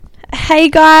Hey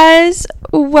guys,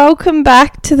 welcome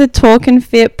back to the Talkin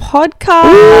Fit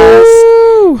Podcast.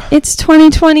 Ooh. It's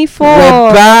 2024.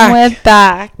 We're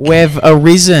back. We've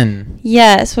arisen.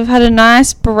 Yes, we've had a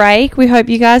nice break. We hope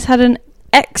you guys had an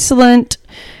excellent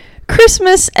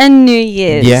Christmas and New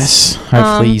Year's. Yes,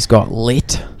 hopefully he's got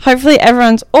lit. Hopefully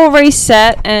everyone's all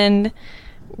reset and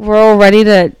we're all ready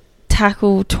to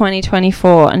tackle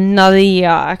 2024. Another year.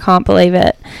 I can't believe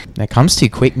it. That comes too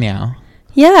quick now.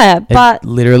 Yeah, but it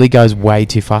literally goes way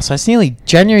too fast. So it's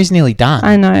January's nearly done.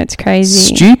 I know, it's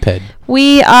crazy. Stupid.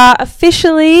 We are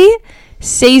officially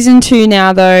season 2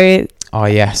 now, though. Oh,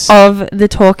 yes. Of the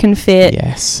Talkin Fit.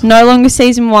 Yes. No longer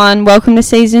season 1. Welcome to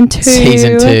season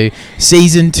 2.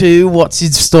 Season 2, what's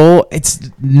in store? It's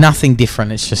nothing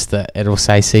different. It's just that it'll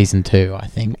say season 2, I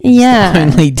think. Yeah. The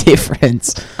only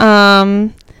difference.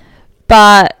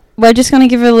 But we're just going to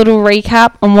give a little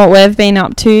recap on what we've been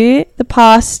up to the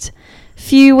past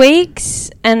few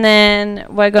weeks, and then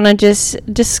we're going to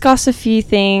just discuss a few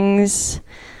things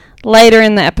later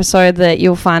in the episode that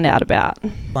you'll find out about.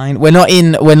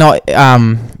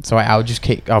 Sorry,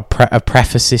 I'll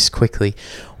preface this quickly.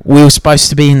 We were supposed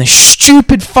to be in the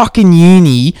stupid fucking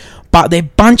uni, but they're a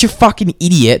bunch of fucking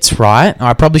idiots, right?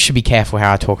 I probably should be careful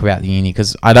how I talk about the uni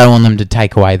because I don't want them to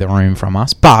take away the room from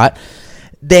us, but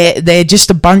they're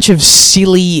just a bunch of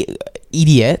silly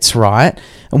idiots, right?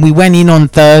 And we went in on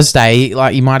Thursday,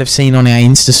 like you might have seen on our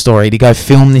Insta story, to go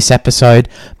film this episode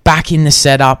back in the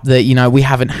setup that, you know, we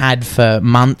haven't had for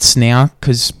months now,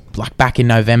 because like back in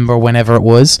November or whenever it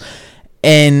was.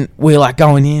 And we're like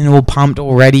going in all pumped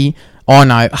already. Oh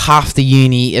no, half the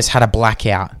uni has had a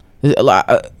blackout.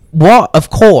 What? Of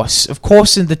course,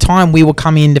 at the time we were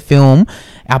coming in to film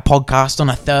our podcast on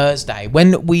a Thursday.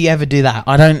 When we ever do that?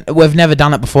 We've never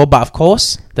done it before, but of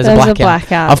course there's a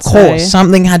blackout. Of course,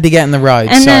 something had to get in the road.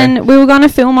 And then we were going to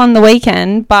film on the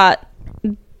weekend, but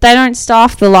they don't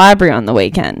staff the library on the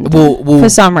weekend for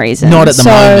some reason. Not at the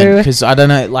moment, because I don't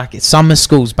know, like summer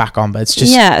school's back on, but it's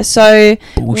just so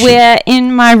bullshit. We're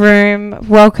in my room.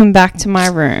 Welcome back to my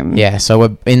room. Yeah, so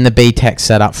we're in the B-Tech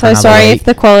setup for another sorry week. if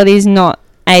the quality's not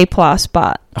A+,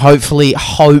 but hopefully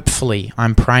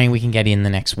I'm praying we can get in the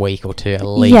next week or two at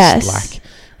least. Yes. Like,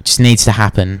 it just needs to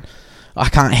happen. I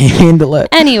can't handle it.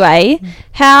 Anyway,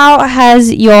 how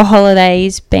has your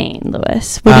holidays been,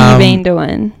 Lewis? What have you been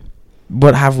doing?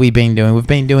 What have we been doing? We've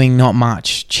been doing not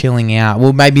much, chilling out.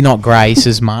 Well, maybe not Grace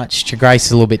as much. Grace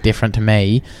is a little bit different to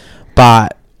me,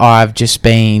 but I've just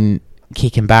been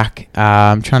kicking back.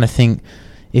 I'm trying to think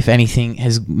if anything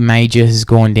major has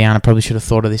gone down. I probably should have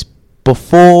thought of this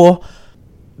before,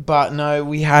 but no,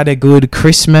 we had a good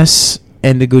Christmas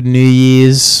and a good New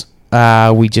Year's.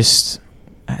 We just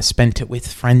spent it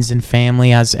with friends and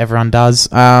family, as everyone does.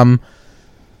 Have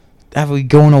we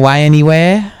gone away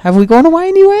anywhere? We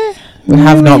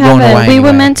have not gone away. We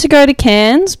were meant to go to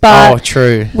Cairns, but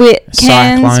true.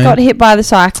 Cairns got hit by the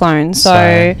cyclone,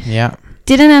 so yeah,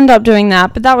 didn't end up doing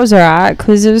that. But that was alright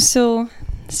because it was still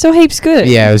heaps good.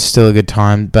 Yeah, it was still a good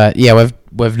time. But yeah,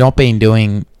 we've not been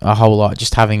doing a whole lot.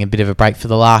 Just having a bit of a break for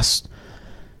the last.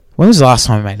 When was the last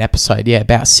time we made an episode? Yeah,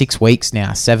 about 6 weeks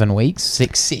now. 7 weeks.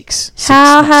 Six.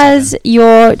 How has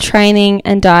your training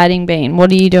and dieting been?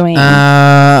 What are you doing?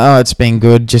 It's been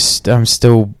good. Just I'm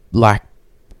still like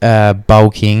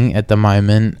bulking at the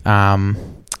moment.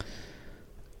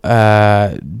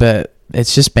 But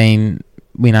it's just been,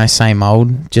 same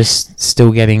old. Just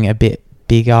still getting a bit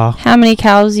bigger. How many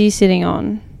calories are you sitting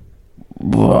on?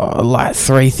 Like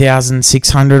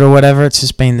 3,600 or whatever. It's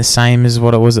just been the same as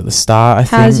what it was at the start, I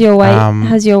think. Has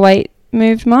your weight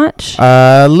moved much?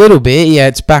 A little bit, yeah.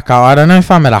 It's back up. I don't know if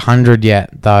I'm at 100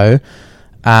 yet, though.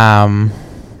 I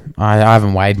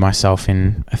haven't weighed myself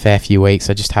in a fair few weeks.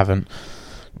 I just haven't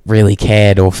really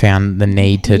cared or found the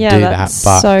need to do that.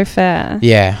 But so fair.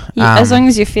 Yeah. As long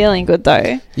as you're feeling good,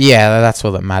 though. Yeah, that's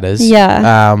all that matters.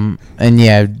 Yeah. And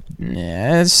yeah,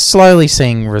 slowly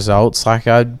seeing results. Like,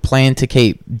 I plan to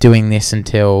keep doing this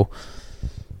until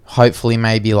hopefully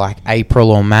maybe like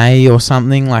April or May or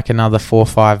something, like another 4 or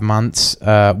 5 months.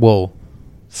 3-4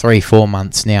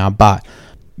 months now, but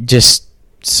just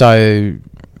so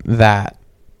that,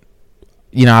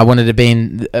 I wanted to be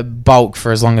in a bulk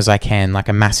for as long as I can, like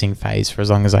a massing phase for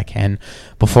as long as I can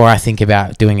before I think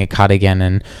about doing a cut again.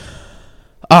 And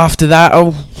after that,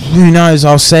 who knows?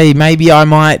 I'll see. Maybe I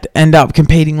might end up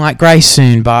competing like Grace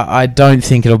soon, but I don't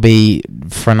think it'll be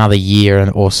for another year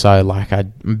or so. Like,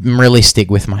 I'm realistic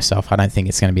with myself. I don't think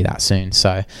it's going to be that soon.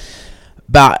 So,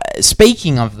 but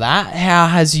speaking of that, how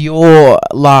has your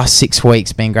last 6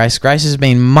 weeks been, Grace? Grace has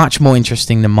been much more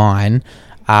interesting than mine.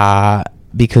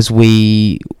 Because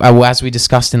as we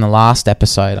discussed in the last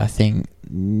episode, I think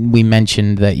we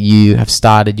mentioned that you have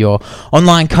started your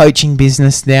online coaching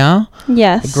business now.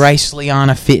 Yes. Grace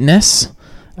Liana Fitness.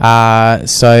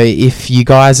 So if you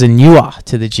guys are newer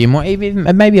to the gym, or even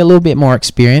maybe a little bit more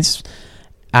experienced,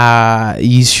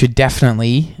 you should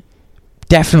definitely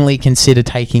consider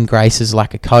taking Grace as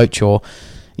like a coach, or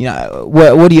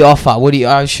what do you offer?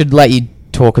 I should let you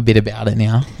talk a bit about it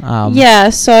now.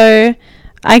 So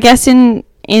I guess in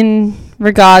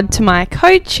regard to my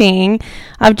coaching,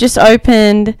 I've just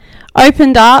opened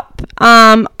up.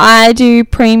 I do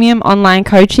premium online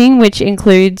coaching, which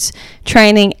includes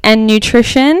training and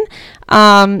nutrition.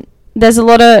 There's a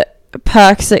lot of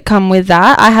perks that come with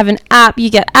that. I have an app. You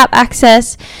get app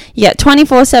access. You get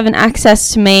 24/7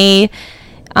 access to me.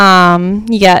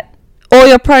 You get all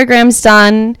your programs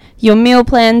done, your meal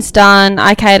plans done.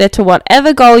 I cater to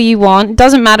whatever goal you want. It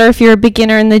doesn't matter if you're a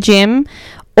beginner in the gym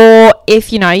or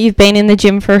if you've been in the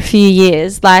gym for a few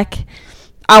years. Like,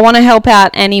 I want to help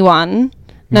out anyone,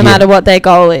 no matter what their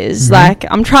goal is. Mm-hmm. Like,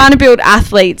 I'm trying to build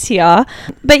athletes here.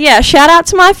 But yeah, shout out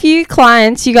to my few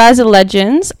clients. You guys are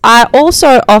legends. I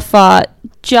also offer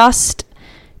just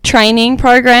training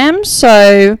programs.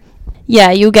 So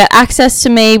yeah, you'll get access to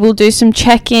me. We'll do some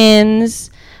check-ins.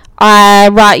 I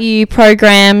write you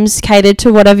programs catered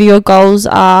to whatever your goals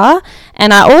are.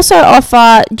 And I also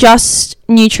offer just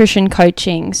nutrition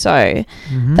coaching. So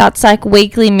that's like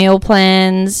weekly meal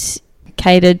plans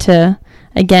catered to,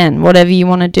 again, whatever you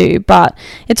want to do. But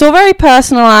it's all very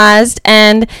personalized.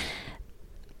 And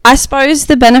I suppose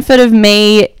the benefit of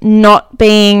me not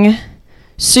being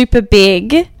super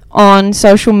big on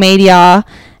social media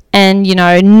and,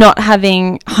 not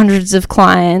having hundreds of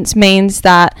clients means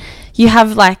that you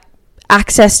have like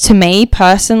access to me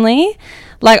personally.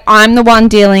 Like, I'm the one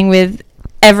dealing with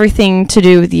everything to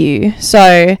do with you.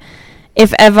 So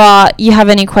if ever you have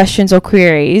any questions or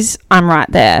queries, I'm right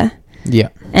there. Yeah.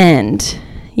 And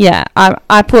yeah,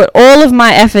 I put all of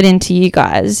my effort into you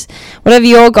guys. Whatever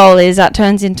your goal is, that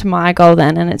turns into my goal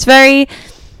then. And it's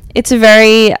a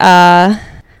very,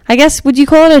 I guess, would you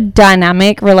call it a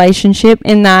dynamic relationship,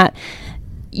 in that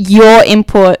your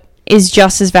input is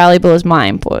just as valuable as my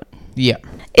input? Yeah.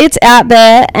 It's out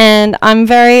there, and I'm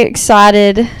very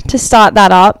excited to start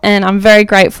that up, and I'm very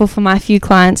grateful for my few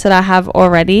clients that I have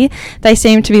already. They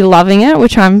seem to be loving it,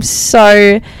 which I'm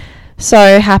so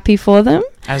happy for them.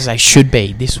 As they should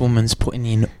be. This woman's putting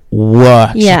in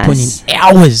work. Yes. She's putting in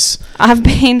hours. I've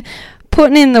been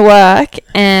putting in the work,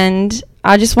 and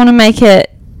I just want to make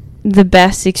it the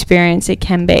best experience it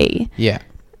can be. Yeah.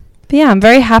 But yeah, I'm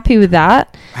very happy with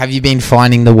that. Have you been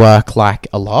finding the work like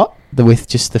a lot with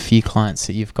just the few clients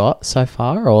that you've got so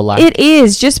far, or like? It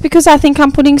is, just because I think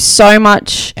I'm putting so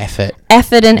much effort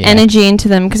and energy into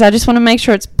them, because I just want to make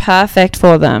sure it's perfect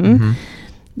for them.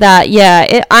 That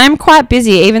I'm quite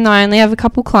busy, even though I only have a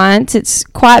couple clients. It's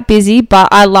quite busy, but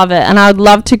I love it, and I'd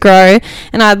love to grow,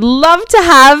 and I'd love to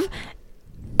have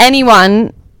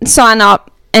anyone sign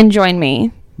up and join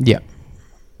me. Yeah.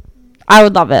 I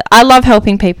would love it. I love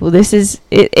helping people.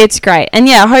 It's great. And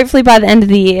yeah, hopefully by the end of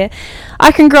the year,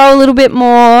 I can grow a little bit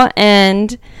more,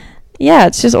 and yeah,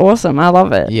 it's just awesome. I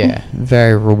love it. Yeah,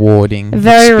 very rewarding.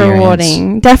 Very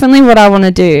rewarding. Definitely what I want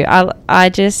to do.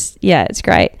 It's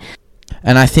great.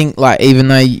 And I think, like, even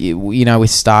though, with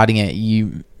starting it,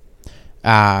 you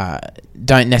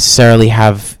don't necessarily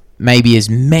have maybe as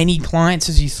many clients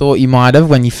as you thought you might have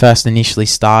when you first initially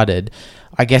started,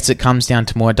 I guess it comes down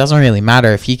to more, it doesn't really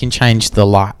matter if you can change the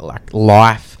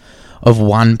life of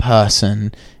one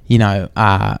person,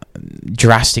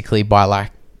 drastically by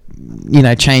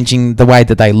changing the way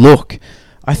that they look.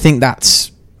 I think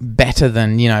that's better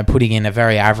than, putting in a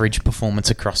very average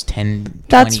performance across 10,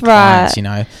 that's 20 right.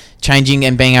 clients, changing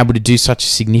and being able to do such a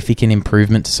significant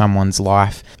improvement to someone's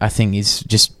life, I think is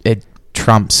just, it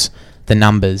trumps the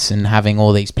numbers and having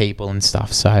all these people and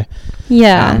stuff. So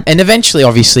yeah, and eventually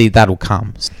obviously that'll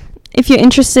come. If you're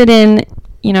interested in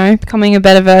becoming a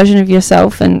better version of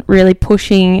yourself and really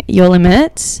pushing your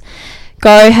limits,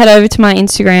 go head over to my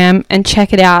Instagram and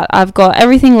check it out. I've got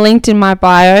everything linked in my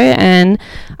bio, and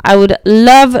I would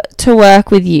love to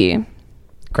work with you.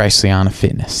 Grace Liana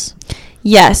Fitness.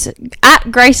 Yes,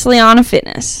 at Grace Liana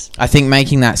Fitness. I think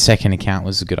making that second account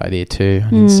was a good idea too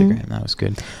on Instagram. That was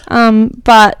good.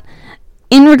 But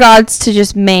in regards to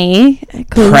just me,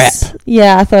 prep.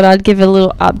 Yeah, I thought I'd give a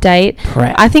little update.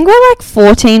 Prep. I think we're like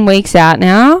 14 weeks out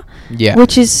now. Yeah.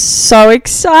 Which is so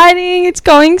exciting. It's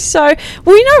going so...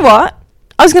 Well, you know what?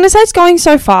 I was going to say it's going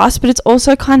so fast, but it's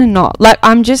also kind of not. Like,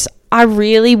 I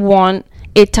really want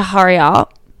it to hurry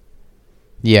up.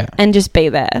 Yeah. And just be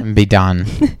there. And be done.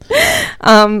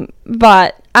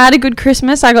 But I had a good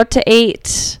Christmas. I got to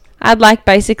eat. I had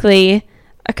basically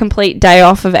a complete day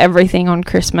off of everything on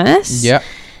Christmas. Yep.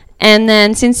 And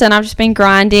then since then, I've just been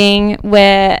grinding.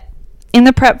 We're in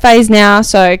the prep phase now,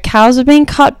 so cows have been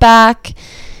cut back.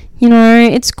 You know,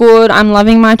 it's good. I'm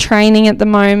loving my training at the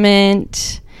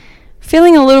moment.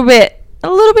 Feeling a little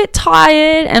bit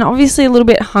tired and obviously a little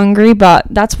bit hungry, but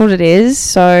that's what it is.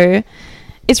 So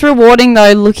it's rewarding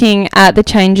though, looking at the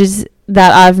changes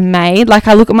that I've made. Like,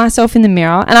 I look at myself in the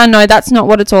mirror, and I know that's not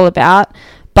what it's all about,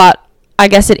 but I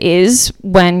guess it is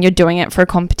when you're doing it for a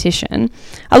competition.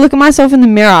 I look at myself in the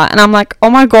mirror and I'm like,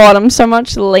 oh my God, I'm so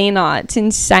much leaner. It's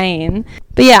insane.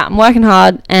 But yeah, I'm working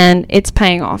hard and it's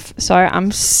paying off. So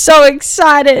I'm so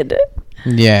excited.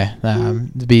 Yeah,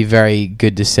 it'd be very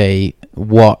good to see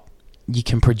what you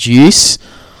can produce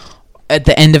at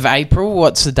the end of April.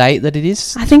 What's the date that it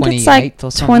is? I think it's like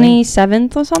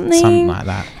 27th or something. Something like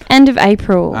that. End of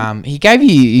April.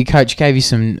 Your coach gave you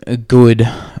some good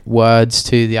words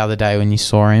too the other day when you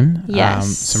saw him. Yes.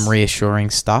 Some reassuring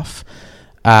stuff.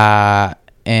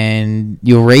 And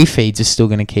your refeeds are still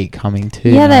going to keep coming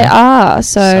too. Yeah, they are.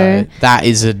 So that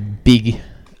is a big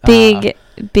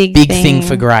thing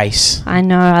for Grace. I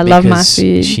know. I love my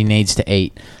food. She needs to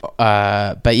eat.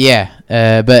 But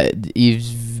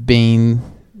you've been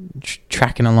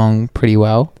tracking along pretty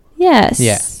well. Yes.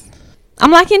 Yeah.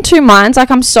 I'm like in two minds.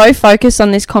 Like, I'm so focused on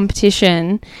this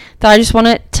competition that I just want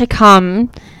it to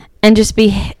come and just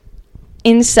be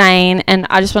insane, and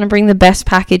I just want to bring the best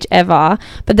package ever.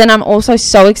 But then I'm also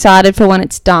so excited for when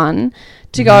it's done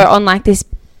to go on like this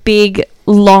big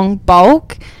long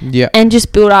bulk and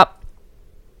just build up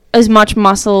as much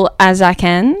muscle as I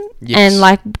can and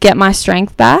like get my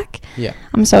strength back. Yeah.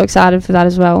 I'm so excited for that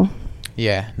as well.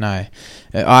 Yeah, no.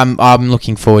 I'm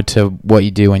looking forward to what you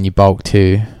do when you bulk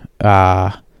too.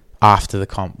 After the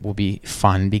comp will be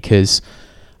fun, because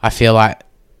I feel like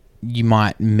you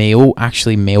might meal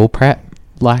prep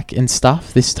like and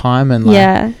stuff this time, and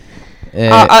like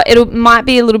it might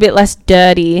be a little bit less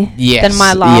dirty than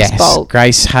my last bulk.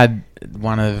 Grace had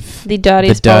one of the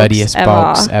dirtiest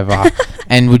bulks ever.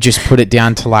 And would just put it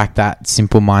down to like that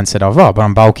simple mindset of, but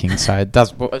I'm bulking, so it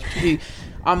does.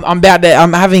 I'm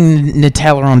having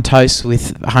Nutella on toast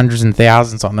with hundreds and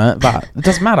thousands on it, but it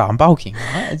doesn't matter. I'm bulking,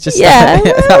 right? It's just I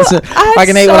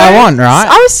can eat what I want, right?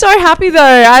 I was so happy though.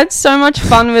 I had so much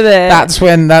fun with it. That's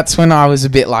when I was a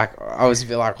bit like,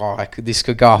 this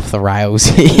could go off the rails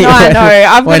here. No,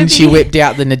 I know. When she whipped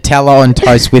out the Nutella on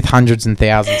toast with hundreds and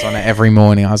thousands on it every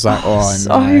morning, I was like,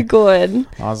 so good.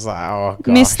 I was like, oh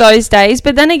god, miss those days.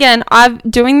 But then again, I'm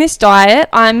doing this diet.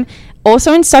 I'm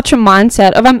also in such a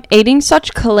mindset of I'm eating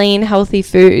such clean, healthy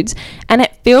foods, and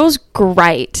it feels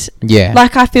great. Yeah.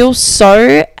 Like, I feel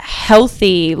so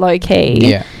healthy, low key.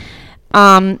 Yeah.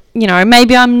 You know,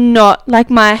 maybe I'm not,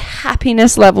 like, my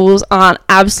happiness levels aren't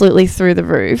absolutely through the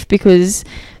roof, because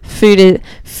food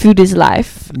is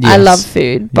life. Yes. I love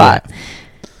food, but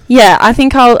yeah, I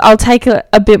think I'll take a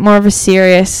bit more of a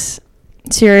serious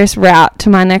route to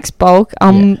my next bulk.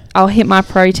 I'll hit my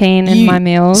protein in my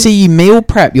meals. See, you meal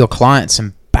prep your clients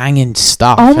some banging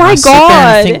stuff. Oh my god! Sit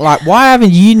there and think, like, why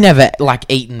haven't you never like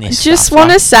eaten this? Just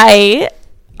want to say,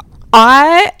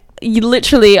 I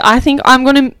think I'm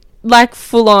gonna like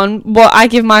full on what I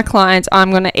give my clients. I'm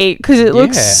gonna eat, because it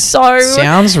looks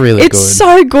sounds really good. It's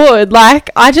so good. Like,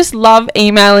 I just love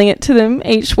emailing it to them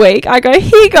each week. I go,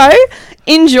 here you go.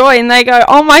 Enjoy, and they go,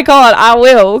 oh my god, I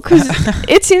will, because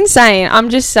it's insane. I'm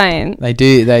just saying, they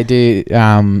do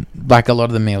like, a lot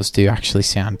of the meals do actually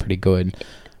sound pretty good.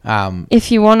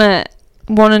 If you want to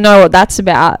know what that's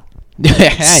about,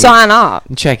 sign up,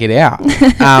 check it out.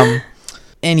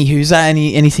 Anywho, is that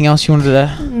anything else you wanted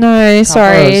to? No,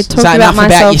 sorry, talk about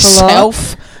myself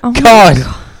yourself. Oh god,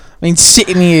 I mean,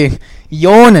 sitting here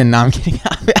yawning. I'm kidding.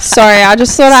 Sorry, I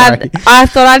just thought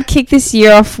I'd kick this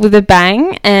year off with a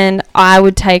bang, and I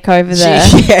would take over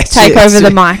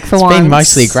the mic for once. It's been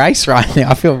mostly Grace right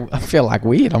now. I feel like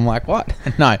weird. I'm like, what?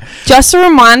 No. Just a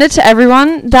reminder to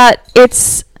everyone that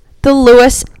it's the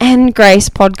Lewis and Grace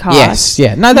podcast. Yes,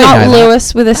 yeah. No, they not know Lewis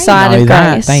that. with a side of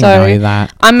Grace. They know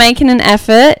that. I'm making an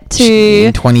effort to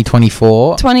in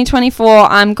 2024.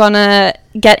 I'm gonna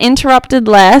get interrupted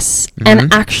less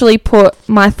and actually put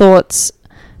my thoughts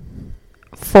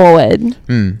forward.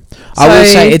 I will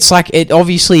say, it's like, it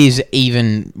obviously is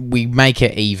even. We make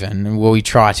it even. Well, we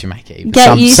try to make it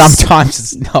even. Sometimes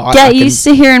it's not. Get used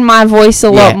to hearing my voice a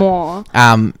lot more.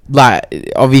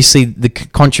 Like, obviously the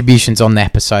contributions on the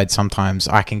episode, sometimes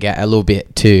I can get a little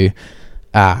bit too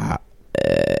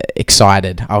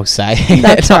excited, I'll say.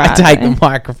 That's right. I take the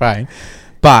microphone.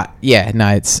 But yeah,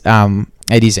 no,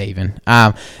 it is even.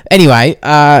 Anyway,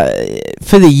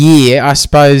 for the year, I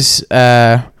suppose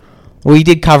We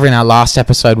did cover in our last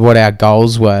episode what our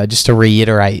goals were, just to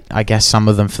reiterate, I guess, some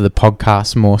of them for the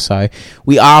podcast more so.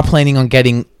 We are planning on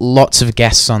getting lots of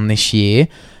guests on this year,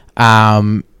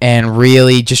 and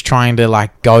really just trying to,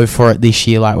 like, go for it this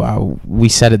year. Like we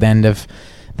said at the end of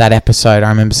that episode, I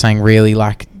remember saying really,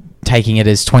 like, taking it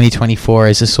as 2024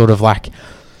 as a sort of, like,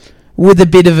 with a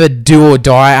bit of a do or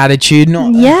die attitude.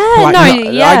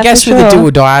 I guess with a do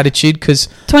or die attitude, because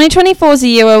 2024 is a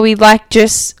year where we, like,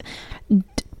 just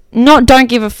don't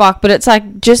give a fuck, but it's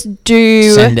like just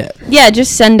send it. Yeah,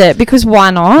 just send it, because why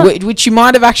not? Which you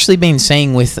might have actually been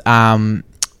seeing with I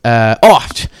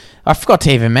forgot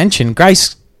to even mention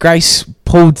Grace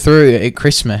pulled through at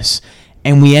Christmas,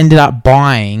 and we ended up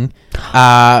buying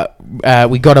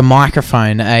we got a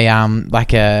microphone,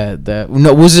 it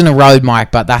wasn't a Rode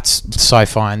mic, but that's so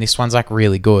fine. This one's, like,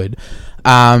 really good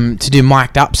to do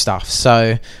mic'd up stuff.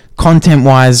 So content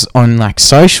wise on, like,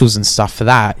 socials and stuff for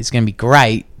that is going to be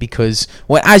great, because,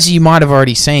 well, as you might have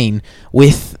already seen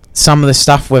with some of the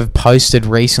stuff we've posted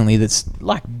recently that's,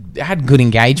 like, had good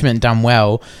engagement, done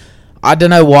well. I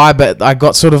don't know why, but I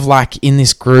got sort of, like, in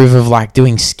this groove of, like,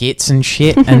 doing skits and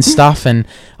shit and stuff, and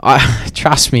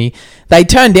trust me, they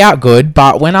turned out good,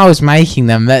 but when I was making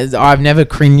them, I've never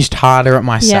cringed harder at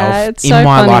myself in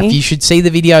my life. You should see the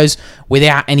videos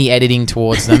without any editing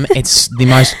towards them. It's the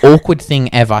most awkward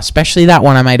thing ever, especially that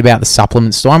one I made about the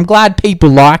supplement store. I'm glad people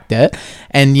liked it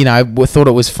and, you know, thought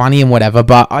it was funny and whatever,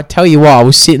 but I tell you what, I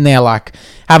was sitting there, like,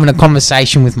 having a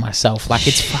conversation with myself. Like,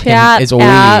 it's fucking, it's all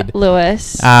weird.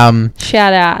 Lewis.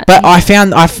 Shout out. But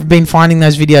I've been finding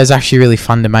those videos actually really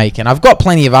fun to make, and I've got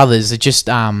plenty of others. It just,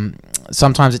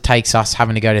 sometimes it takes us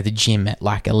having to go to the gym at,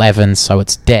 like, 11, so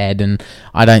it's dead, and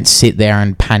I don't sit there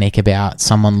and panic about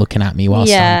someone looking at me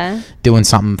whilst I'm doing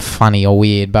something funny or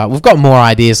weird. But we've got more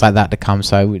ideas like that to come,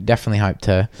 so we definitely hope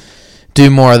to do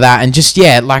more of that. And just,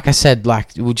 like I said,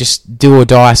 like, we'll just do or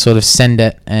die, sort of send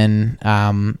it and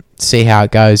see how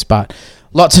it goes. But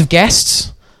lots of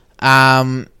guests.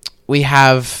 We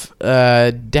have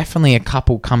definitely a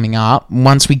couple coming up.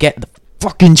 Once we get the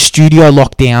fucking studio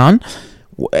locked down,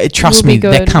 trust me,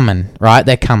 they're coming, right?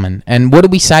 They're coming. And what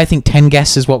did we say? I think 10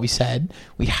 guests is what we said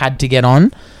we had to get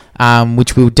on,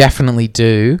 which we'll definitely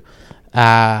do,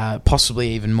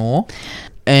 possibly even more.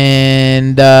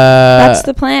 And that's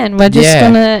the plan. We're just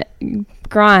gonna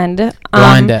grind it.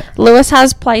 Lewis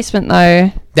has placement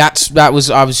though. I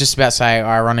was just about to say,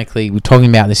 ironically, we're talking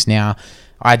about this now.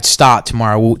 I'd start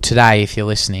today if you're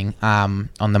listening, on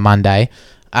the Monday.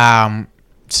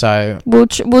 So we'll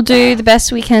do the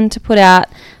best we can to put out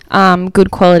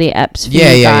good quality apps for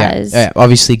you guys. Yeah,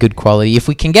 obviously good quality. If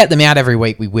we can get them out every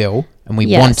week, we will, and we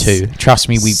want to. Trust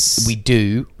me, we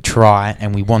do try,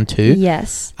 and we want to.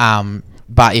 Yes.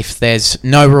 But if there's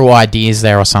no real ideas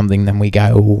there or something, then we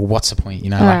go, what's the point? You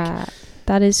know, like,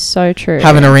 that is so true.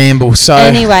 Having a ramble. So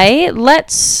anyway,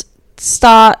 let's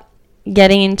start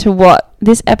getting into what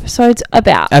this episode's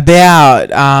about.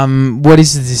 What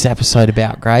is this episode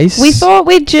about, Grace? We thought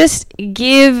we'd just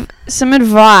give some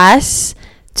advice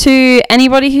to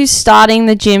anybody who's starting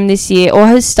the gym this year or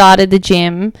has started the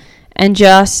gym and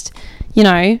just, you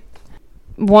know,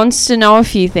 wants to know a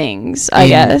few things, I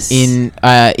guess. In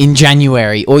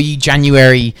January, all you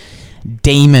January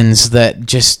demons that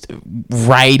just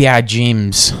raid our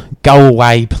gyms, go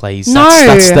away, please. No.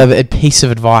 That's the piece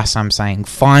of advice I'm saying.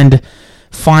 Find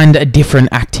a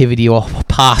different activity or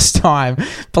pastime.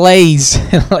 Please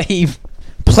leave.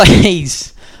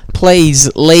 Please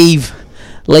leave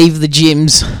the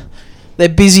gyms. They're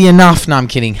busy enough. No, I'm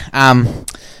kidding.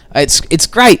 It's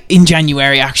great in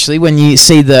January, actually, when you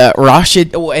see the rush.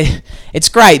 It's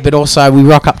great, but also we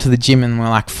rock up to the gym and we're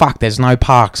like, fuck, there's no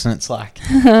parks, and it's like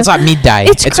midday.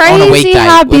 It's crazy on a weekday.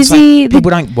 How busy like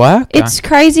people don't work. It's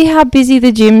crazy how busy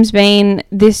the gym's been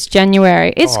this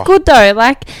January. It's good though.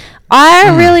 Like,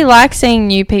 I really like seeing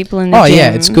new people in the gym. Oh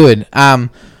yeah, it's good.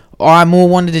 I more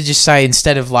wanted to just say,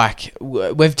 instead of, like,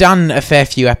 we've done a fair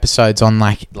few episodes on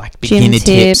like beginner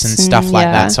tips and stuff like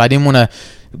that, so I didn't want to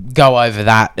go over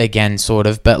that again, sort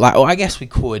of, but like, I guess we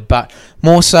could, but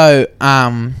more so,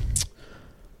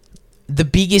 the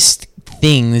biggest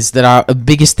thing that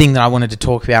I wanted to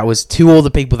talk about was to all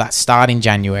the people that start in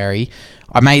January.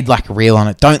 I made like a reel on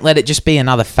it. Don't let it just be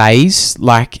another phase.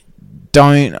 Like,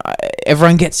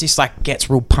 everyone gets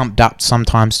real pumped up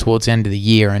sometimes towards the end of the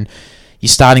year, and you're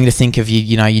starting to think of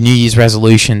your New Year's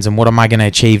resolutions and what am I going to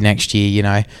achieve next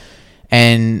year,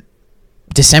 and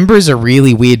December is a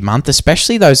really weird month,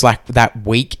 especially those, like, that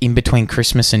week in between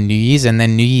Christmas and New Year's, and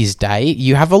then New Year's Day.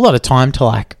 You have a lot of time to,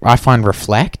 like, I find,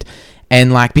 reflect,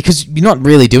 and, like, because you're not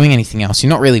really doing anything else.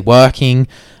 You're not really working.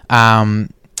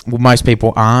 Most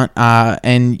people aren't,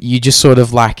 and you just sort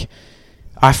of, like,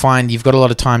 I find you've got a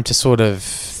lot of time to sort of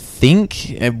think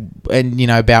and you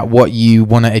know, about what you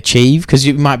want to achieve, because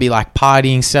you might be like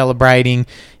partying, celebrating,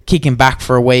 kicking back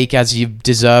for a week as you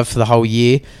deserve for the whole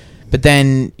year. But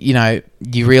then, you know,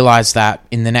 you realise that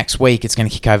in the next week it's going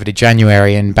to kick over to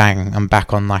January and bang, I'm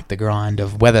back on like the grind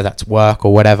of whether that's work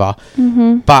or whatever.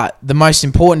 Mm-hmm. But the most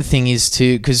important thing is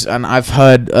to, and I've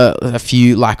heard a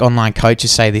few like online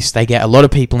coaches say this, they get a lot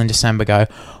of people in December go,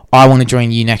 I want to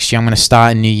join you next year, I'm going to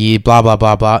start a new year, blah, blah,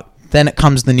 blah, blah. Then it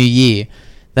comes the new year.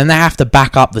 Then they have to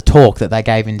back up the talk that they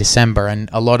gave in December, and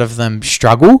a lot of them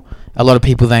struggle. A lot of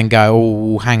people then go,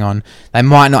 oh, hang on. They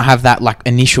might not have that like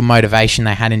initial motivation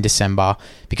they had in December,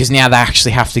 because now they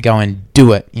actually have to go and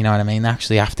do it. You know what I mean? They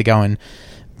actually have to go and,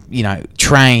 you know,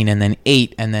 train and then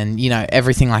eat and then, you know,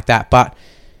 everything like that. But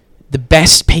the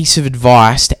best piece of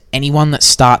advice to anyone that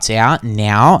starts out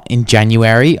now in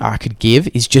January I could give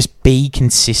is just be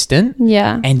consistent.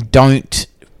 Yeah. And don't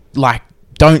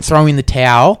throw in the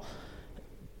towel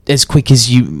as quick as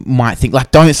you might think. Like,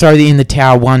 don't throw in the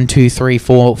towel 1, 2, 3,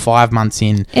 4, 5 months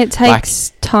in. It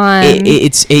takes time.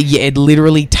 It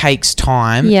literally takes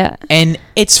time. Yeah. And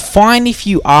it's fine if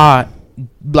you are,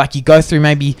 like, you go through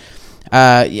maybe,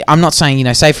 I'm not saying, you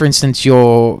know, say for instance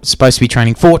you're supposed to be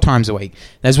training 4 times a week.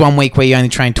 There's 1 week where you only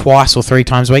train twice or 3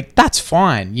 times a week. That's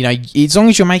fine. You know, as long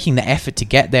as you're making the effort to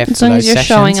get there for those sessions. As long as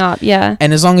you're showing up, yeah.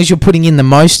 And as long as you're putting in the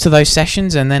most to those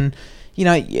sessions, and then, you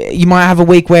know, you might have a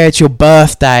week where it's your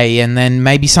birthday and then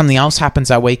maybe something else happens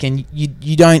that week and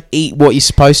you don't eat what you're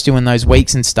supposed to in those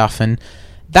weeks and stuff, and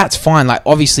that's fine. Like,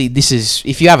 obviously this is,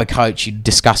 if you have a coach, you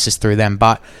discuss this through them,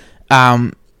 but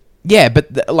yeah,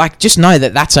 but like, just know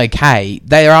that that's okay.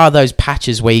 There are those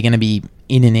patches where you're going to be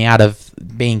in and out of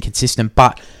being consistent,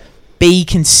 but be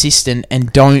consistent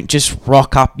and don't just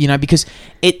rock up, you know, because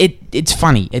it's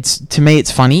funny. To me,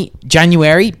 it's funny.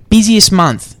 January, busiest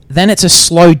month. Then it's a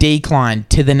slow decline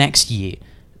to the next year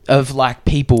of like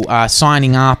people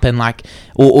signing up and like,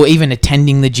 or even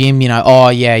attending the gym, you know, oh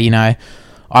yeah, you know,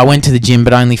 I went to the gym,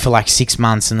 but only for like 6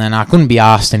 months and then I couldn't be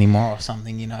asked anymore or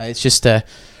something, you know. It's just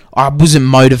I wasn't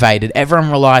motivated.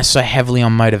 Everyone relies so heavily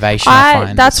on motivation. I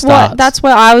find that's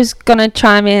where I was going to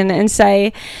chime in and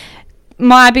say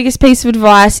my biggest piece of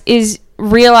advice is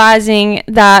realizing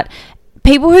that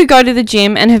people who go to the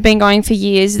gym and have been going for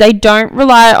years, they don't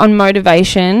rely on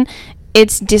motivation.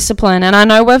 It's discipline. And I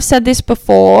know we've said this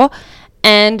before,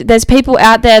 and there's people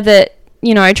out there that,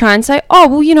 you know, try and say, oh,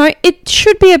 well, you know, it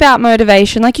should be about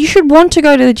motivation. Like, you should want to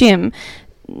go to the gym.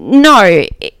 No,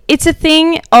 it's a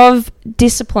thing of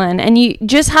discipline, and you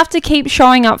just have to keep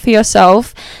showing up for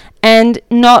yourself and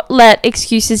not let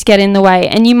excuses get in the way.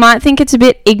 And you might think it's a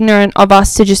bit ignorant of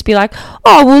us to just be like,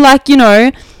 oh, well, like, you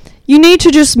know, you need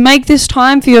to just make this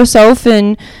time for yourself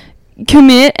and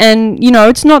commit, and, you know,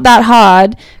 it's not that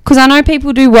hard. Because I know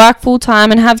people do work full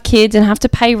time and have kids and have to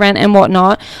pay rent and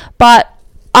whatnot, but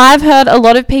I've heard a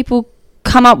lot of people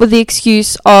come up with the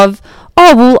excuse of,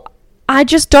 oh, well, I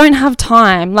just don't have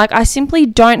time. Like, I simply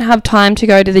don't have time to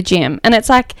go to the gym. And it's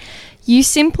like, you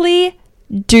simply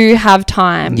do have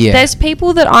time. Yeah. There's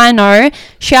people that I know,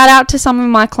 shout out to some of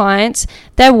my clients,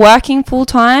 they're working full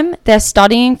time, they're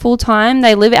studying full time,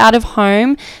 they live out of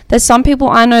home. There's some people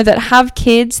I know that have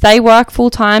kids, they work full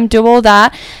time, do all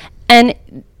that, and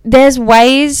there's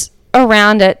ways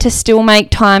around it to still make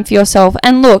time for yourself.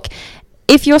 And look,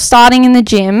 if you're starting in the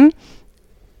gym,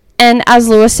 and as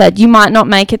Lewis said, you might not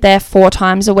make it there 4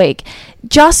 times a week,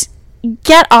 just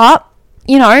get up,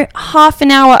 you know, half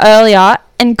an hour earlier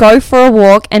and go for a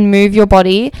walk and move your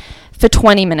body for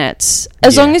 20 minutes.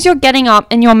 As long as you're getting up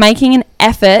and you're making an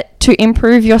effort to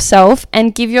improve yourself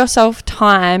and give yourself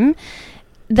time,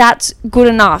 that's good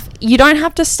enough. You don't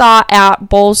have to start out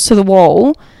balls to the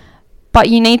wall, but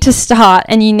you need to start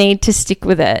and you need to stick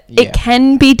with it. Yeah. It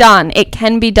can be done. It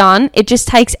can be done. It just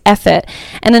takes effort.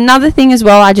 And another thing as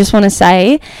well I just want to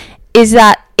say is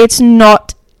that it's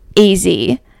not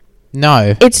easy.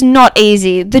 No. It's not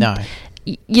easy. No.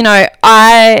 You know,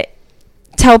 I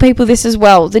tell people this as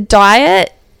well. The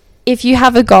diet, if you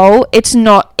have a goal, it's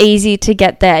not easy to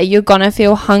get there. You're going to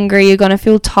feel hungry. You're going to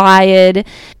feel tired.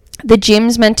 The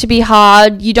gym's meant to be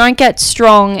hard. You don't get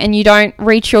strong and you don't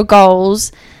reach your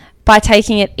goals by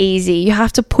taking it easy. You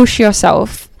have to push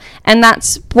yourself. And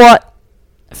that's what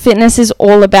fitness is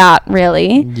all about,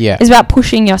 really. Yeah. It's about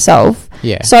pushing yourself.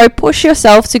 Yeah. So push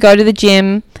yourself to go to the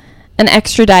gym an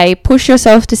extra day. Push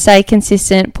yourself to stay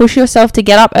consistent. Push yourself to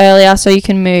get up earlier so you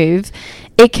can move.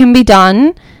 It can be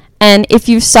done. And if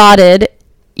you've started,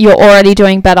 you're already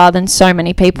doing better than so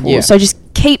many people. Yeah. So just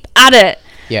keep at it.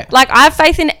 Yeah. Like, I have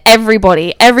faith in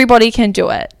everybody. Everybody can do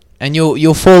it. And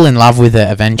you'll fall in love with it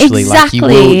eventually. Exactly.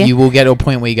 Like you will get to a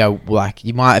point where you go, like,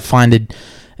 you might find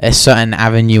a certain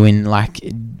avenue in like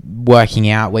working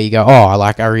out where you go, oh,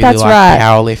 like I really That's like right.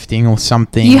 powerlifting or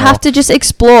something. You have to just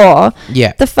explore.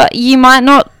 Yeah. You might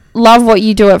not love what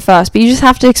you do at first, but you just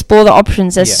have to explore the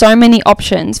options. There's so many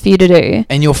options for you to do.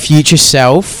 And your future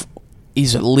self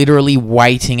is literally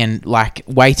waiting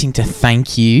to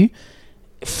thank you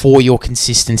for your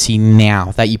consistency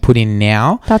now that you put in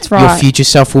now. That's right. Your future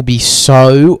self will be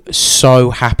so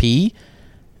happy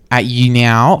at you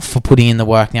now for putting in the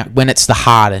work now when it's the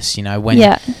hardest, you know,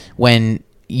 when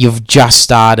you've just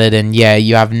started and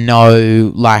you have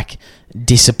no like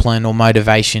discipline or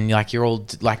motivation, like you're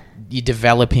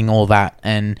developing all that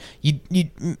and you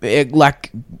like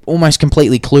almost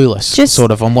completely clueless Just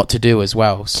sort of on what to do as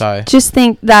well. So just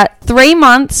think that 3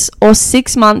 months or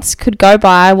 6 months could go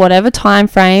by, whatever time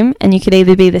frame, and you could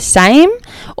either be the same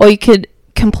or you could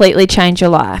completely change your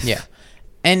life. Yeah.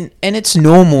 And it's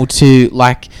normal to,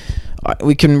 like,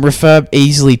 we can refer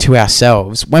easily to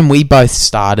ourselves. When we both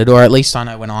started, or at least I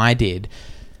know when I did,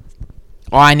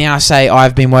 I now say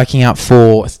I've been working out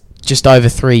for just over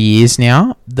 3 years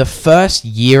now. The first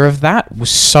year of that was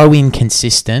so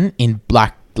inconsistent in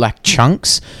like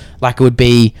chunks. Like it would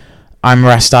be, I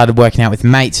remember I started working out with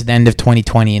mates at the end of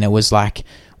 2020 and it was like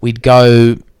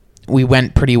we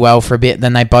went pretty well for a bit,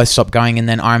 then they both stopped going, and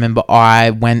then I remember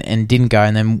I went and didn't go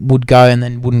and then would go and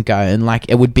then wouldn't go, and like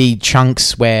it would be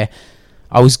chunks where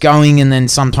I was going and then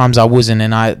sometimes I wasn't,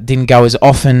 and I didn't go as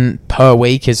often per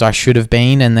week as I should have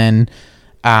been, and then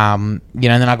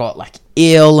then I got like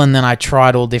ill, and then I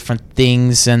tried all different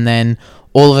things, and then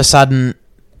all of a sudden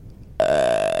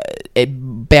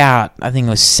about I think it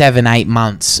was 7-8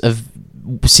 months of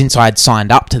since I had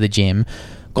signed up to the gym,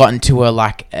 got into a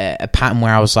pattern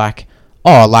where I was like,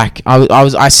 oh, like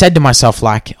I said to myself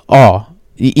like, oh,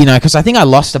 you know, because I think I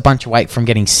lost a bunch of weight from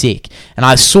getting sick, and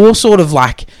I saw sort of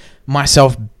like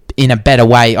myself in a better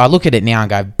way. I look at it now and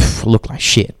go, I look like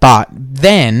shit, but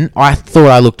then I thought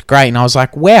I looked great, and I was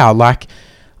like, wow, like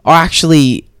I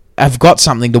actually have got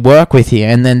something to work with here,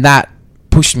 and then that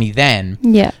pushed me then.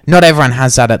 Yeah. Not everyone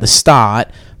has that at the start,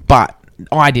 but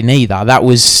I didn't either. That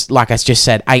was, like I just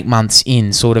said, 8 months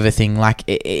in sort of a thing. Like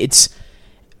it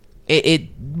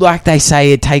like they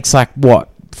say, it takes like what,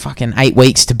 fucking 8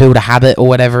 weeks to build a habit or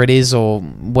whatever it is, or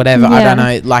whatever. Yeah. I don't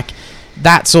know. Like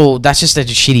that's just a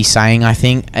shitty saying. I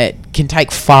think it can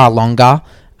take far longer.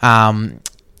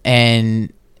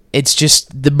 And it's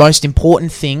just the most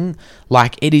important thing.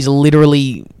 Like it is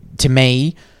literally, to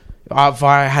me, if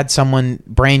I had someone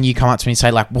brand new come up to me and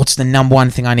say like, what's the number one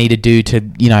thing I need to do to,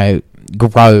 you know,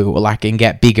 grow or like and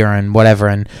get bigger and whatever,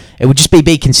 and it would just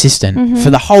be consistent for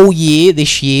the whole year.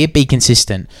 This year, be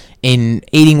consistent in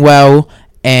eating well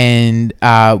and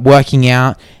working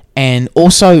out, and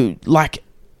also like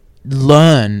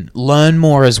learn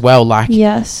more as well. Like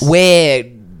yes,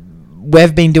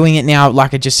 we've been doing it now,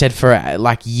 like I just said, for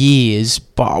like years,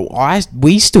 but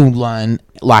we still learn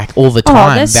like all the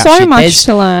time. Oh, there's about so shit. much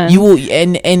to learn. You will,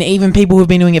 and even people who've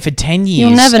been doing it for 10 years,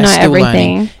 you'll never know still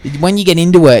everything. Learning. When you get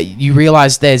into it, you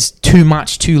realize there's too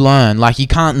much to learn. Like you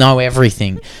can't know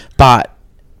everything, but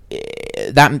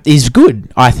that is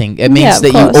good. I think it means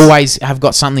that you always have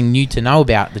got something new to know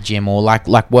about the gym, or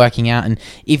like working out. And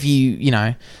if you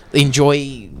know,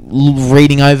 enjoy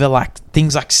reading over like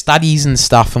things like studies and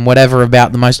stuff and whatever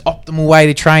about the most optimal way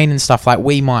to train and stuff, like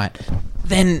we might,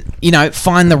 then, you know,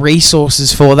 find the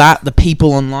resources for that, the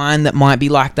people online that might be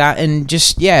like that, and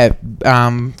just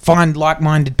find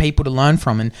like-minded people to learn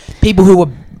from, and people who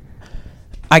are,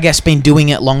 I guess, been doing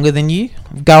it longer than you.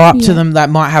 Go up to them that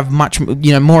might have much,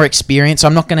 you know, more experience.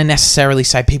 I'm not going to necessarily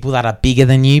say people that are bigger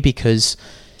than you, because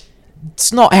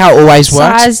it's not how it always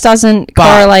works. Size doesn't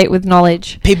correlate with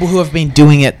knowledge. People who have been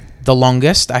doing it the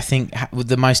longest, I think, with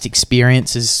the most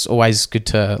experience is always good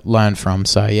to learn from.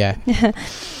 So yeah.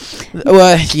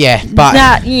 Well, yeah, but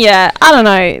I don't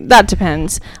know. That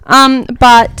depends.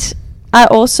 But I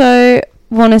also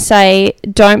want to say,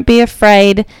 don't be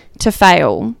afraid to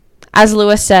fail. As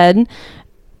Lewis said,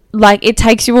 like it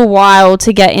takes you a while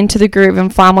to get into the groove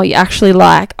and find what you actually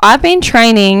like. I've been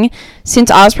training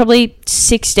since I was probably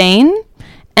 16,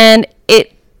 and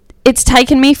it's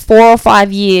taken me 4 or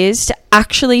 5 years to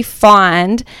actually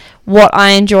find what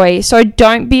I enjoy. So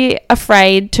don't be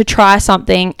afraid to try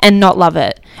something and not love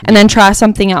it, and then try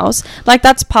something else. Like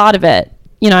that's part of it,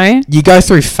 you know. You go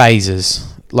through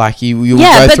phases. Like you go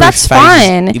but through that's phases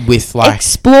fine. With like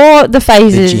explore the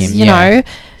phases, the gym, you know.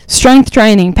 Strength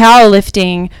training,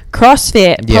 powerlifting,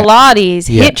 CrossFit, Pilates,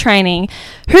 HIIT training.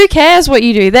 Who cares what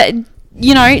you do? That,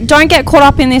 you know, don't get caught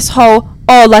up in this whole,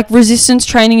 oh, like resistance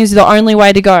training is the only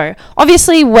way to go.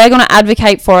 Obviously, we're going to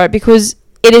advocate for it because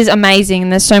it is amazing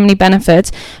and there's so many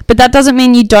benefits, but that doesn't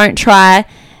mean you don't try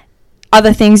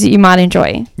other things that you might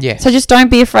enjoy. Yeah. So just don't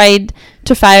be afraid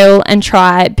to fail and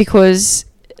try, because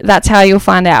that's how you'll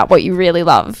find out what you really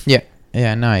love. Yeah.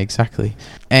 Yeah, no, exactly.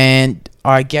 And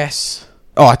I guess,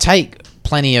 I take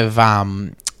plenty of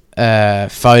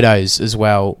photos as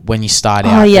well when you start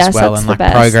out as well, and like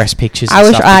progress pictures. I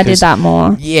wish I did that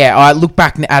more. Yeah, I look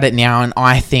back at it now and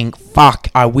I think, fuck,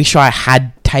 I wish I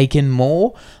had taken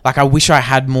more. Like, I wish I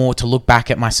had more to look back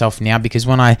at myself now, because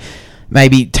when I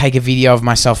maybe take a video of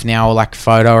myself now, or like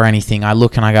photo or anything, I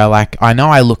look and I go like, I know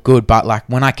I look good, but like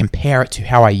when I compare it to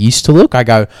how I used to look, I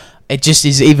go, it just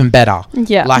is even better.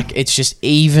 Yeah. Like, it's just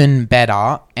even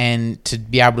better. And to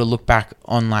be able to look back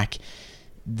on like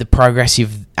the progress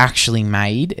you've actually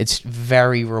made, it's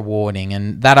very rewarding.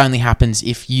 And that only happens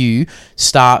if you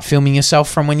start filming yourself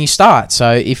from when you start.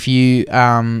 So if you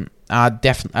are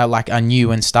definitely like are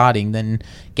new and starting, then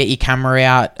get your camera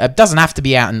out. It doesn't have to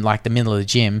be out in like the middle of the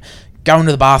gym. Go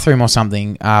into the bathroom or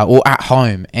something, or at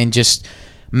home, and just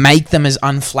make them as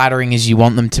unflattering as you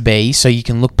want them to be, so you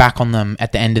can look back on them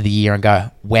at the end of the year and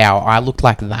go, wow, I looked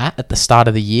like that at the start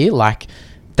of the year. Like,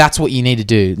 that's what you need to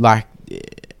do. Like,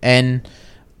 and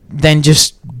then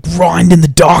just grind in the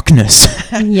darkness.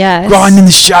 Yes. Grind in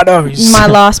the shadows. My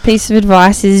last piece of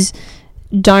advice is,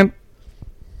 don't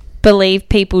believe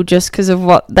people just because of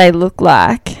what they look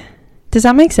like. Does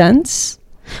that make sense?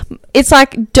 It's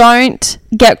like, don't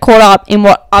get caught up in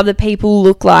what other people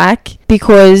look like,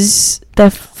 because they're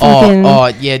fucking...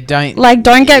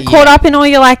 Don't get caught up in all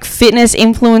your, like, fitness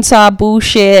influencer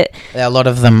bullshit. A lot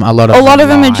of them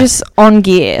are just on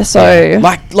gear, so... Yeah.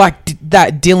 Like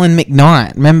that Dylan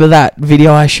McKnight. Remember that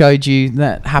video I showed you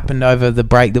that happened over the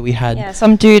break that we had? Yeah,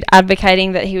 some dude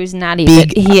advocating that he was natty,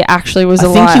 but he actually was a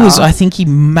liar. I think he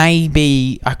may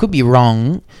be... I could be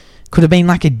wrong. Could have been,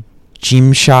 like, a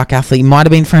Gymshark athlete. Might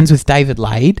have been friends with David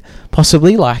Lade,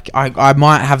 possibly. Like, I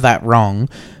might have that wrong,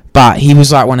 but he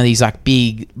was like one of these like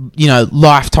big,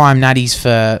 lifetime natties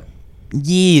for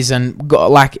years, and got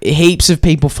like heaps of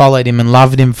people followed him and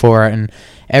loved him for it and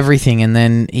everything. And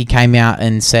then he came out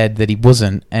and said that he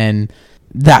wasn't, and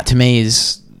that to me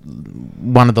is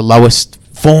one of the lowest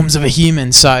forms of a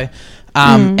human. So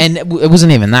and it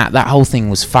wasn't even that. That whole thing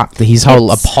was fucked. His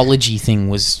whole apology thing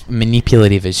was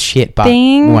manipulative as shit, but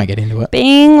we won't get into it.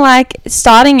 Being like,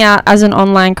 starting out as an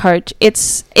online coach,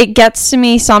 it gets to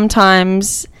me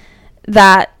sometimes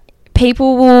that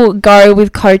people will go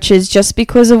with coaches just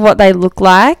because of what they look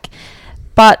like,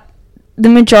 but the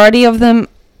majority of them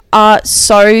are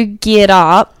so geared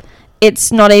up,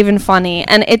 it's not even funny.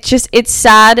 And it's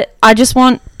sad. I just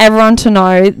want everyone to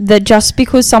know that just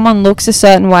because someone looks a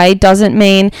certain way doesn't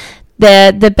mean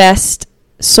they're the best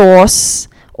source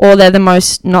or they're the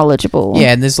most knowledgeable.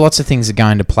 Yeah, and there's lots of things that go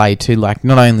into play too, like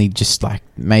not only just like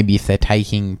maybe if they're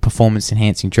taking performance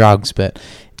enhancing drugs, but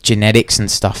genetics and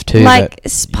stuff too. Like,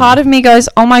 part of me goes,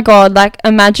 oh my God, like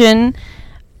imagine,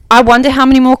 I wonder how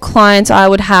many more clients I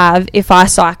would have if I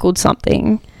cycled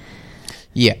something.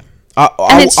 Yeah.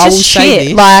 And it's just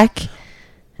shit. Like,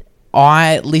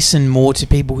 I listen more to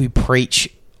people who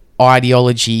preach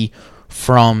ideology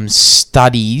from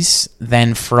studies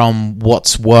than from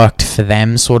what's worked for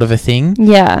them, sort of a thing.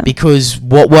 Yeah. Because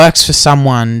what works for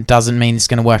someone doesn't mean it's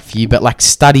going to work for you. But like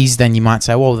studies, then you might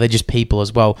say, well, they're just people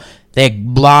as well. They're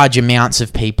large amounts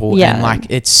of people. Yeah. And like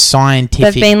it's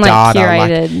scientific They've been, data.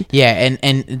 Like, curated. Like, yeah.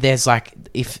 And there's like,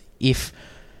 if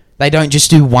they don't just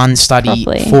do one study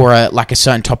properly for a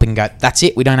certain topic and go, that's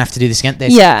it, we don't have to do this again.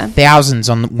 There's thousands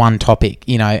on one topic,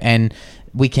 and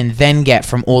we can then get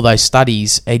from all those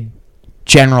studies a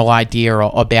general idea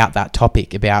about that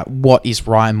topic, about what is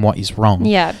right and what is wrong.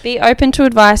 Yeah, be open to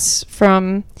advice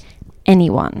from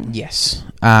anyone. Yes.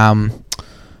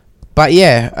 But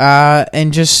yeah,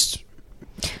 and just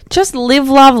live,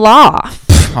 love, laugh.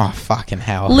 Oh, fucking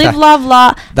hell. Live, love,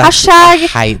 laugh. Hashtag, I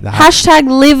hate that. Hashtag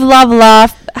live, love,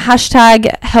 laugh.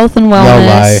 Hashtag health and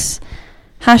wellness.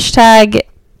 YOLO. Hashtag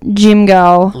gym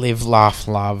girl. Live, laugh,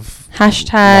 love.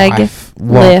 Hashtag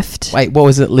lift. Wait, what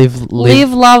was it? Live,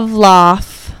 love,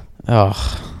 laugh.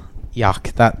 Oh,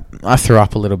 yuck. That I threw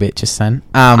up a little bit just then.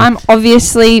 I'm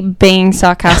obviously being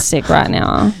sarcastic right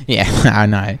now. Yeah, I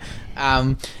know.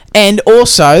 And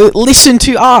also listen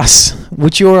to us,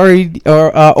 which you're already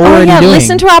doing.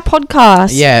 Listen to our podcast.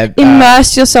 Yeah,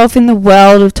 immerse yourself in the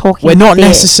world of talking. We're not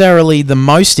necessarily the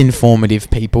most informative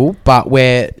people, but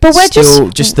we're still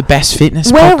just the best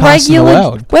fitness podcast in the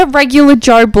world. We're regular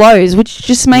Joe Blows, which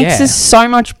just makes us so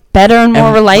much better and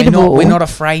more relatable. We're not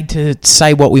afraid to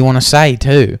say what we want to say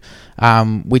too,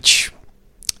 which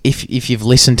if you've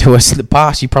listened to us in the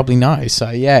past, you probably know. So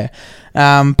yeah,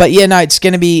 but yeah, no, it's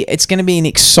gonna be an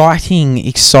exciting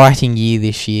year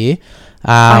this year.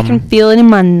 I can feel it in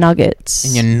my nuggets.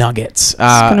 In your nuggets. It's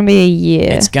gonna be a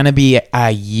year. It's gonna be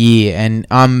a year, and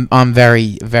I'm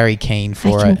very, very keen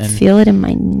for it. I can feel it in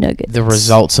my nuggets. The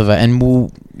results of it, and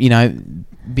we'll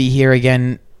be here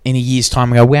again in a year's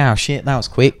time and go, wow, shit, that was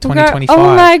quick. 2025.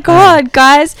 Oh my god,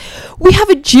 guys, we have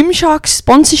a Gymshark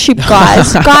sponsorship,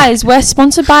 guys. Guys, we're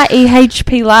sponsored by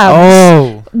EHP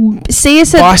Labs. Oh, see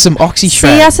us buy some OxyShred.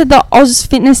 See us at the Oz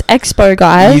Fitness Expo,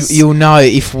 guys. You'll know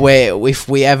if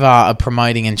we ever are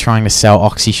promoting and trying to sell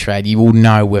OxyShred, you will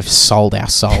know we've sold our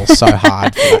souls so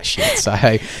hard for that shit. So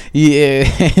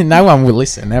yeah, no one will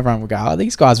listen. Everyone will go, oh,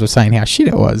 these guys were saying how shit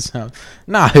it was.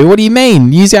 No, what do you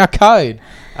mean? Use our code.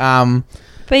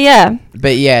 But yeah,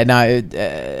 no,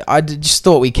 I just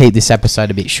thought we'd keep this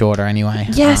episode a bit shorter anyway.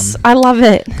 Yes, I love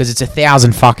it. Because it's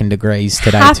 1,000 fucking degrees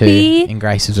today too in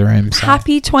Grace's room. So.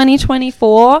 Happy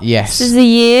 2024. Yes. This is the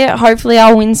year. Hopefully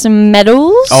I'll win some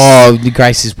medals. Oh,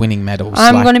 Grace is winning medals.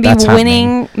 I'm going to be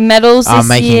winning medals this year. I'm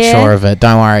making sure of it.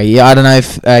 Don't worry. I don't know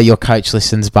if your coach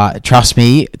listens, but trust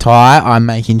me, Ty, I'm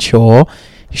making sure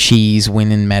she's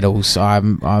winning medals.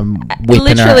 I'm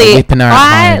whipping her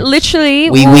at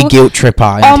home. We guilt trip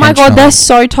her. Oh my god, they're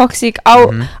so toxic.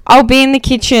 I'll be in the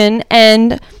kitchen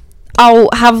and I'll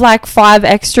have like 5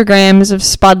 extra grams of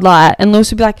Spud Light, and Lewis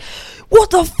will be like, "What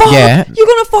the fuck? Yeah. You're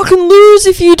gonna fucking lose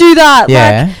if you do that.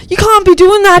 Yeah. Like, you can't be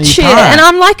doing that shit." And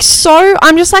I'm like,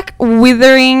 I'm just like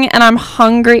withering, and I'm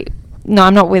hungry. No,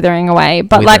 I'm not withering away,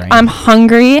 but like I'm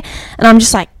hungry, and I'm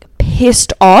just like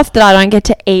pissed off that I don't get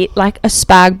to eat like a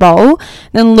spag bowl.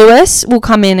 Then Lewis will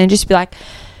come in and just be like,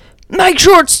 make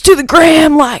sure it's to the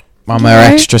gram, like I'm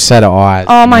her extra set of eyes.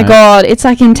 Oh my god, it's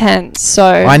like intense. So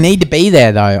I need to be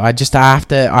there though. I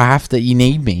have to you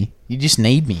need me. You just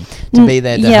need me to be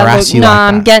there to harass you like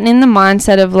that. I'm getting in the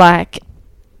mindset of like,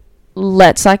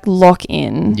 let's like lock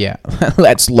in. Yeah.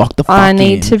 Let's lock the fuck in. I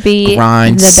need to be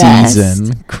grind the season.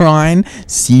 best. Grind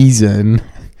season.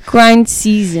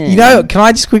 You know, can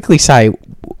I just quickly say,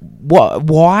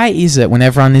 why is it when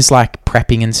everyone is like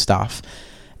prepping and stuff,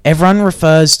 everyone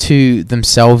refers to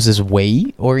themselves as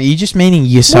we, or are you just meaning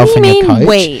yourself and your coach?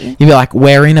 We? You'd be like,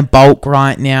 we're in a bulk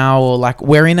right now, or like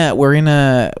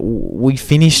we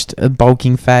finished a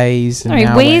bulking phase.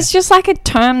 No, we is just like a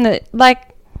term that like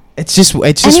it's just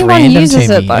random to me.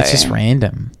 It's just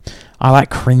random. I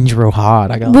like cringe real hard.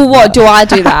 I go, well, what do I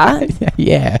do that?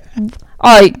 Yeah.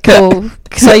 Oh, cool.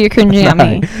 So you're cringing at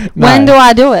me. When do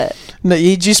I do it? No,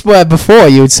 you just were before.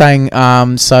 You were saying,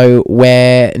 so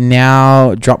we're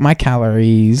now drop my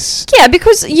calories. Yeah,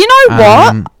 because you know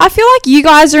what? I feel like you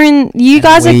guys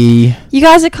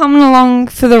are coming along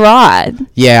for the ride.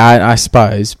 Yeah, I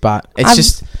suppose, but it's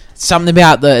just something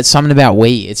about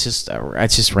we. It's just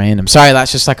random. Sorry,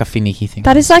 that's just like a finicky thing.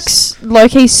 That is like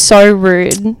low-key so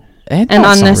rude. And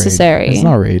unnecessary. It's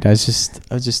not rude. It's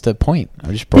just a point.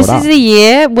 I just brought up. This is the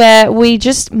year where we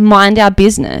just mind our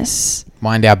business.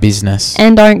 And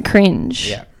don't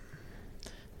cringe.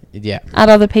 Yeah. At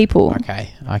other people.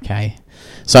 Okay.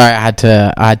 Sorry, I had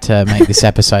to make this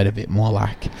episode a bit more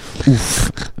like,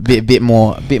 a bit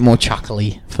more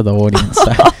chuckly for the audience.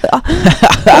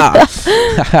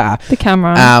 The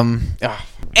camera.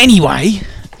 Anyway.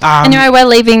 Anyway, we're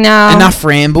leaving now. Enough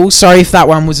ramble. Sorry if that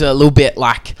one was a little bit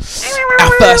like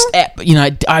our first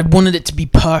I wanted it to be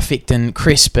perfect and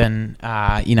crisp and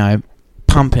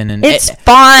pumping and it's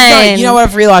fine. You know what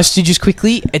I've realised too, just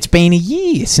quickly, it's been a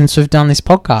year since we've done this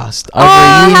podcast. Over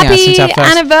a year now since our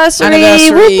first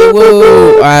anniversary.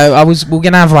 Woo. We're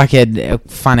gonna have like a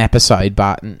fun episode,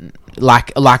 but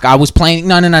like I was planning.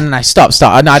 No. Stop.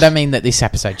 No, I don't mean that this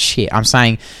episode's shit. I'm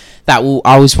saying that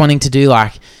I was wanting to do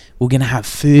like, we're going to have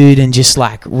food and just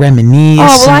like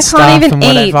reminisce and stuff and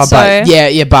whatever. But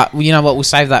yeah, but you know what? We'll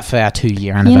save that for our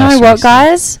 2-year anniversary. You know what,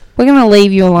 guys? We're going to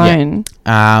leave you alone.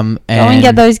 Yeah. Go and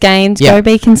get those gains. Go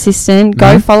be consistent.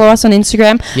 Go follow us on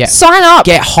Instagram. Yeah. Sign up.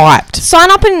 Get hyped.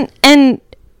 Sign up and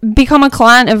become a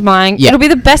client of mine. Yeah. It'll be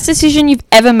the best decision you've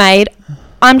ever made.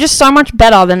 I'm just so much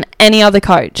better than any other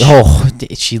coach. Oh,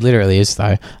 she literally is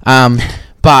though.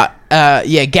 But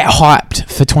get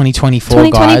hyped for 2024,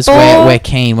 guys. We're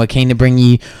keen. We're keen to bring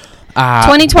you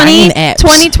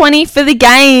 2020 for the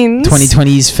gains.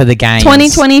 2020 is for the gains.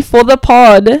 2020 for the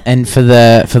pod. And for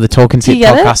the Talkin Fit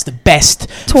Podcast, the best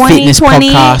fitness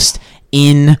podcast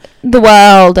in the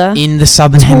world. In the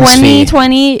Southern Hemisphere.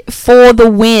 2020 for the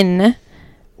win.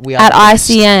 At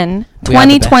ICN.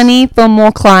 2020 for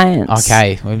more clients.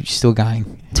 Okay, we're still going.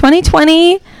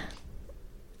 2020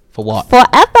 for what? Forever.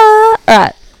 All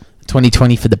right.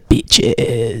 2020 for the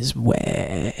bitches.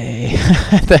 Way.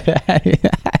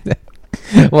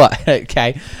 What?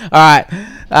 Okay. All right.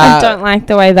 I don't like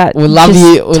the way that. We'll love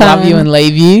you. We'll love you and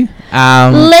leave you.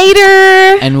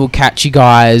 Later. And we'll catch you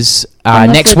guys On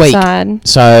the next flip week. side.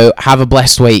 So have a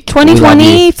blessed week.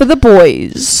 2020 for the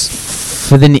boys.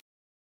 For the